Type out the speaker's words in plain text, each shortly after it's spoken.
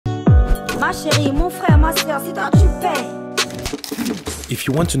ma chérie, mon frère, ma soeur, c'est toi tu paies. If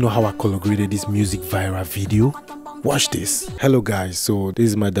you want to know how I color graded this music viral video, watch this. Hello guys, so this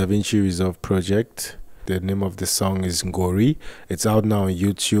is my Davinci Resolve project. The name of the song is Ngori. It's out now on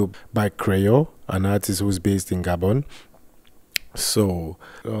YouTube by Creole, an artist who's based in Gabon. So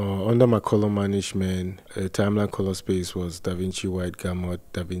under my color management, timeline color space was Davinci White Gamut,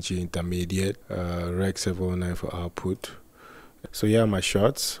 Davinci Intermediate, Rec 709 for output. So here are my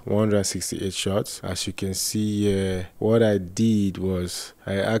shots, 168 shots. As you can see here, what I did was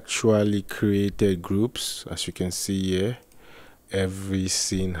I actually created groups. As you can see here, every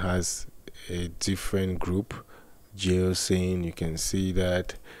scene has a different group. Jail scene, you can see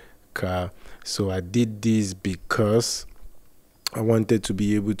that, car. So I did this because I wanted to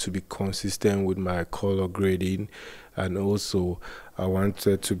be able to be consistent with my color grading, and also I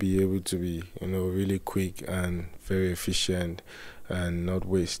wanted to be able to be, really quick and very efficient and not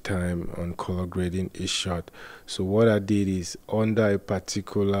waste time on color grading each shot. So what I did is, under a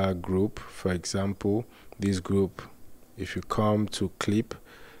particular group, for example, this group, if you come to clip,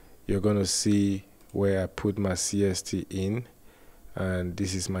 you're gonna see where I put my CST in, and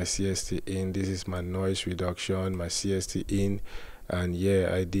this is my CST in, this is my noise reduction, my CST in, and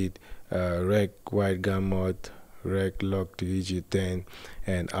yeah, I did Rec White Gamut, Rec Lock DG10,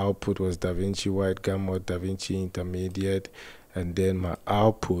 and output was Davinci White Gamut, Davinci Intermediate, and then my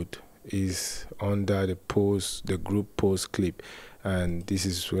output is under the group post clip, and this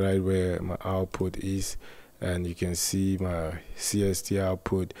is right where my output is, and you can see my CST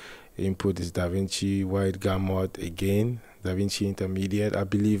output. Input is Davinci White Gamut again, Davinci Intermediate. I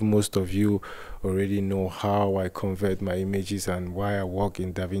believe most of you already know how I convert my images and why I work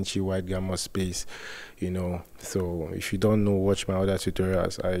in Davinci White Gamut space, So if you don't know, watch my other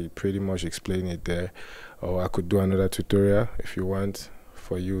tutorials. I pretty much explain it there, or I could do another tutorial if you want,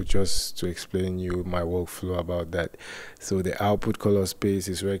 for you, just to explain you my workflow about that. So the output color space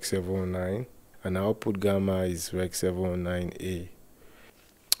is Rec 709 and output gamma is Rec 709A.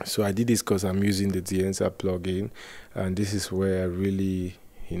 So I did this because I'm using the Dehancer plugin, and this is where I really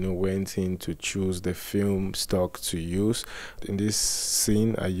went in to choose the film stock to use. In this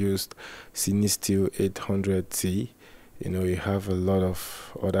scene I used Cinestill 800T. You have a lot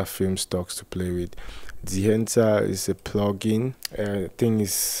of other film stocks to play with. Dehancer is a plugin. I think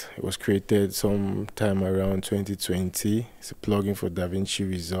it was created sometime around 2020. It's a plugin for Davinci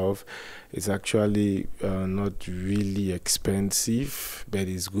Resolve. It's actually not really expensive, but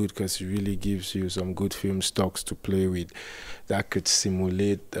it's good because it really gives you some good film stocks to play with that could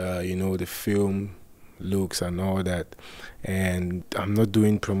simulate the film looks and all that. And I'm not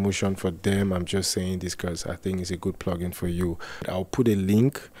doing promotion for them, I'm just saying this because I think it's a good plugin for you. I'll put a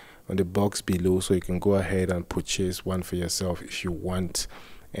link on the box below so you can go ahead and purchase one for yourself if you want,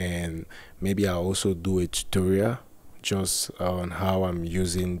 and maybe I'll also do a tutorial just on how I'm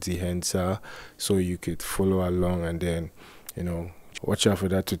using Dehancer so you could follow along, and then watch out for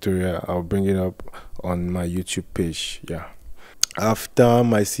that tutorial. I'll bring it up on my YouTube page. Yeah, after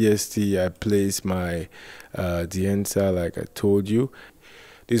my CST I place my Dehancer like I told you.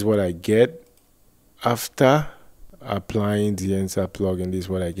 This is what I get after applying the Dehancer plugin. This is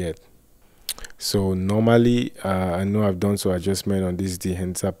what I get. So normally I know I've done some adjustment on this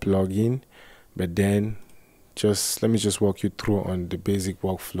Dehancer plugin, but then let me just walk you through on the basic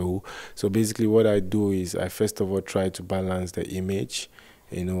workflow. So basically what I do is I first of all try to balance the image,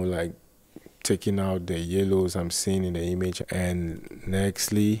 like taking out the yellows I'm seeing in the image, and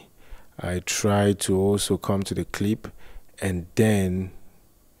nextly I try to also come to the clip and then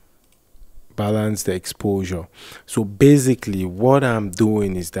balance the exposure. So basically what I'm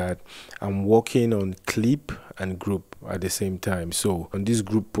doing is that I'm working on clip and group at the same time. So on this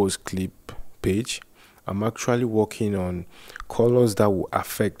group post clip page, I'm actually working on colors that will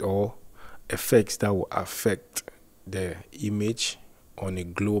affect, or effects that will affect the image on a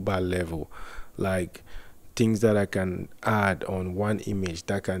global level, like things that I can add on one image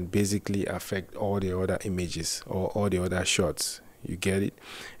that can basically affect all the other images or all the other shots. You get it?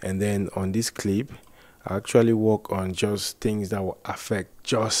 And then on this clip I actually work on just things that will affect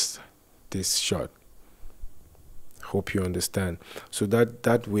just this shot. Hope you understand. So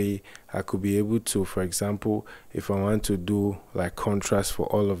that way I could be able to, for example, if I want to do like contrast for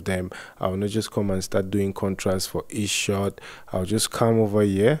all of them, I'll not just come and start doing contrast for each shot. I'll just come over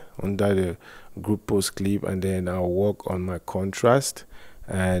here under the group post clip, and then I'll work on my contrast,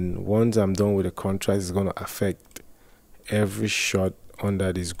 and once I'm done with the contrast, it's going to affect every shot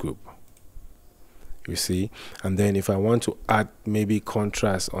under this group, you see. And then if I want to add maybe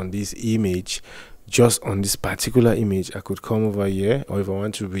contrast on this image, just on this particular image, I could come over here, or if I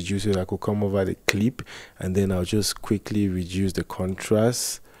want to reduce it, I could come over the clip, and then I'll just quickly reduce the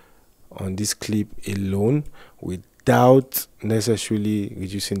contrast on this clip alone without necessarily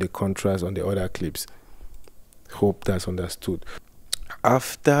reducing the contrast on the other clips. Hope that's understood.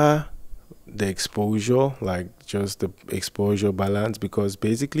 After the exposure, like just the exposure balance, because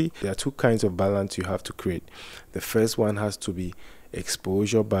basically there are two kinds of balance you have to create. The first one has to be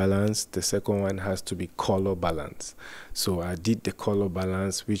exposure balance, the second one has to be color balance. So I did the color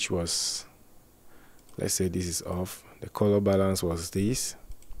balance, which was, let's say this is off, the color balance was this.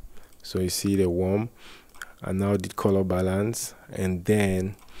 So you see the warm, I now did color balance, and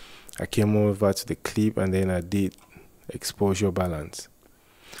then I came over to the clip and then I did exposure balance.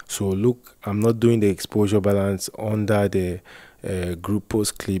 So look, I'm not doing the exposure balance under the group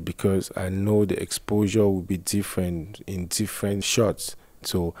post clip because I know the exposure will be different in different shots.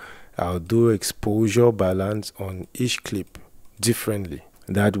 So I'll do exposure balance on each clip differently.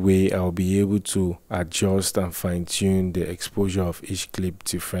 That way I'll be able to adjust and fine-tune the exposure of each clip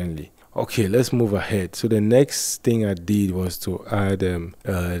differently. Okay, let's move ahead. So the next thing I did was to add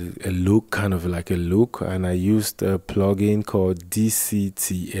a look, kind of like a look, and I used a plugin called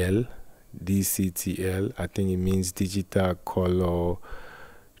DCTL. DCTL, I think it means Digital Color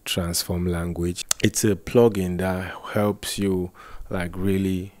Transform Language. It's a plugin that helps you like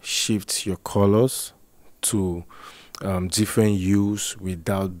really shift your colors to different hues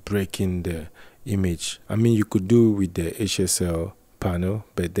without breaking the image. I mean, you could do it with the HSL panel,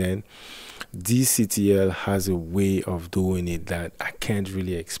 but then DCTL has a way of doing it that I can't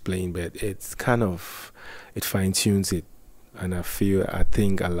really explain, but it's kind of, it fine-tunes it, and I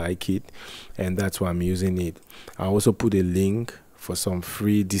think I like it, and that's why I'm using it. I also put a link for some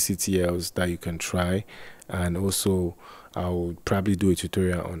free DCTLs that you can try, and also I'll probably do a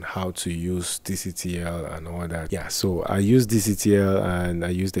tutorial on how to use DCTL and all that. Yeah, so I use DCTL and I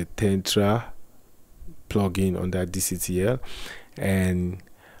use the Tentra plugin on that DCTL, and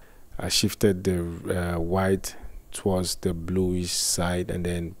I shifted the white towards the bluish side, and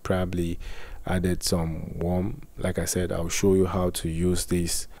then probably added some warm. Like I said, I'll show you how to use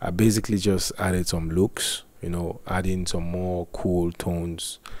this. I basically just added some looks, you know, adding some more cool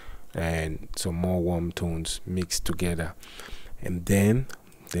tones and some more warm tones mixed together. And then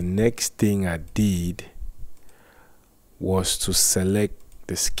the next thing I did was to select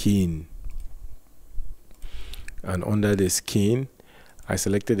the skin, and under the skin I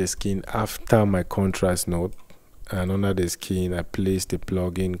selected the skin after my contrast node, and under the skin I placed the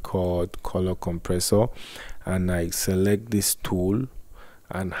plugin called Color Compressor, and I select this tool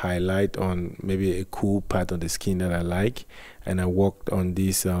and highlight on maybe a cool part of the skin that I like, and I worked on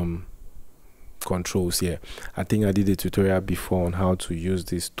these controls here. I think I did a tutorial before on how to use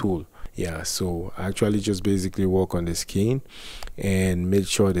this tool. Yeah, so I actually just basically work on the skin and make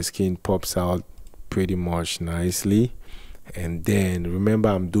sure the skin pops out pretty much nicely. And then remember,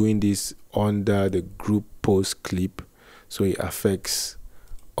 I'm doing this under the group post clip, so it affects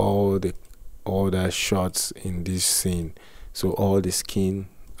all the shots in this scene, so all the skin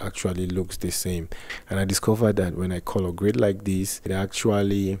actually looks the same. And I discovered that when I color grade like this, it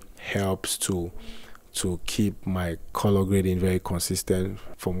actually helps to keep my color grading very consistent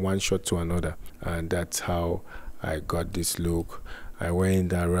from one shot to another, and that's how I got this look. I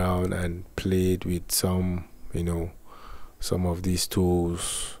went around and played with some, you know, some of these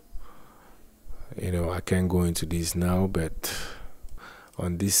tools. You know, I can't go into this now, but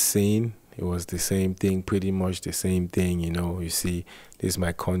on this scene it was the same thing, pretty much the same thing. You know, you see this is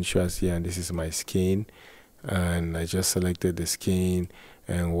my contrast here and this is my skin, and I just selected the skin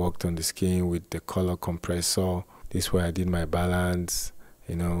and worked on the skin with the color compressor. This is where I did my balance,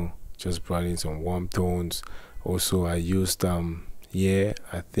 you know, just brought in some warm tones. Also I used yeah,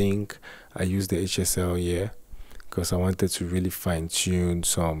 I think I used the HSL here because I wanted to really fine-tune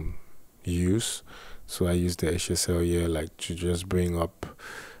some hues. So I used the HSL here like to just bring up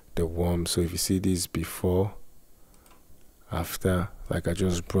the warm. So if you see this before, after, like I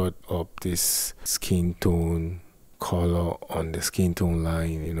just brought up this skin tone color on the skin tone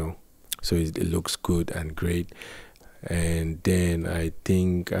line, you know, so it looks good and great. And then I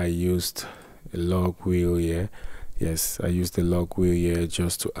think I used a log wheel here. Yes, I used the log wheel here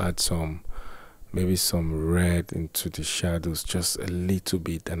just to add some, maybe some red into the shadows, just a little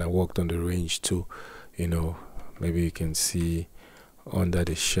bit. And I worked on the range too, you know, maybe you can see under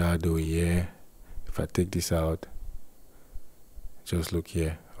the shadow here. If I take this out, just look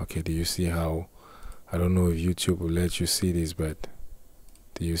here. Okay, do you see how, I don't know if YouTube will let you see this, but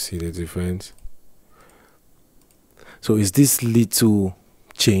do you see the difference? So it's this little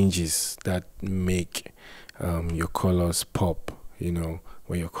changes that make your colors pop, you know,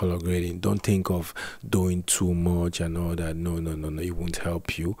 when you're color grading. Don't think of doing too much and all that. No, it won't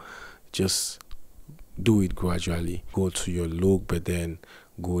help you. Just do it gradually. Go to your look, but then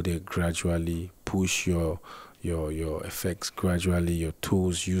go there gradually. Push your effects gradually. Your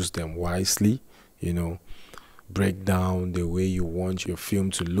tools, use them wisely, you know. Break down the way you want your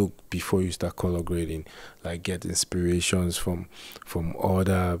film to look before you start color grading. Like, get inspirations from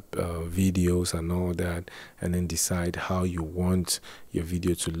other videos and all that, and then decide how you want your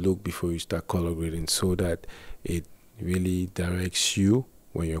video to look before you start color grading, so that it really directs you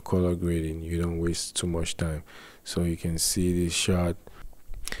when you're color grading. You don't waste too much time. So you can see this shot,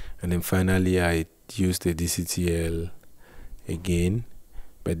 and then finally I used the DCTL again,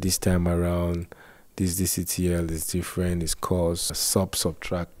 but this time around this DCTL is different. It's called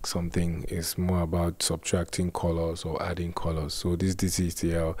subtract something. It's more about subtracting colors or adding colors. So this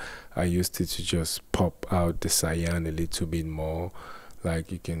DCTL, I used it to just pop out the cyan a little bit more.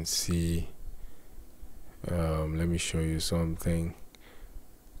 Like you can see, let me show you something.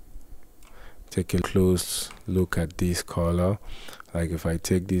 Take a close look at this color. Like if I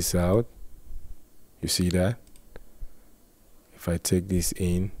take this out, you see that? If I take this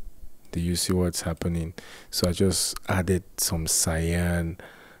in, do you see what's happening? So I just added some cyan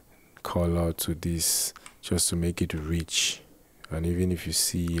color to this just to make it rich. And even if you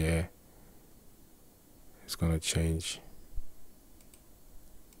see here, it's gonna change.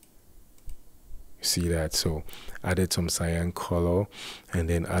 You see that? So added some cyan color, and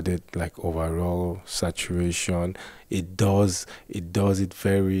then added like overall saturation. It does it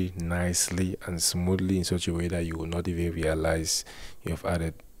very nicely and smoothly in such a way that you will not even realize you have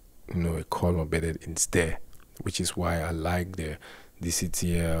added, you know, a color, but it's there, which is why I like the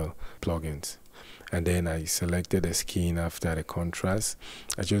DCTL plugins. And then I selected the skin after the contrast.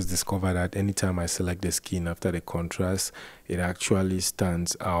 I just discovered that anytime I select the skin after the contrast, it actually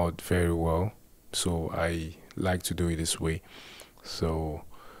stands out very well. So I like to do it this way. So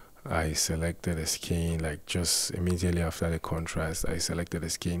I selected the skin, like just immediately after the contrast, I selected the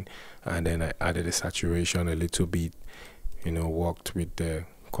skin, and then I added the saturation a little bit, you know, worked with the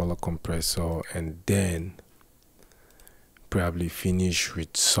color compressor, and then probably finish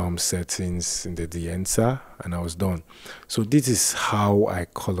with some settings in the Dehancer, and I was done. So this is how I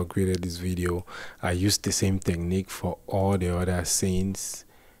color graded this video. I used the same technique for all the other scenes,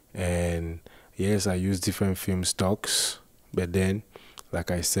 and yes, I use different film stocks, but then like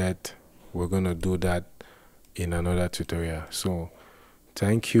I said, we're gonna do that in another tutorial. So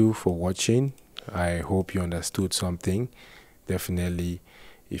thank you for watching. I hope you understood something. Definitely,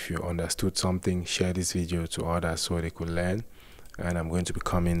 if you understood something, share this video to others so they could learn. And I'm going to be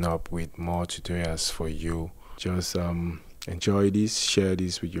coming up with more tutorials for you. Just enjoy this, share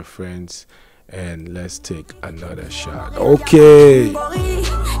this with your friends, and let's take another shot. Okay.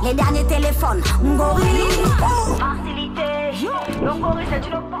 Les derniers téléphones,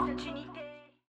 facilité.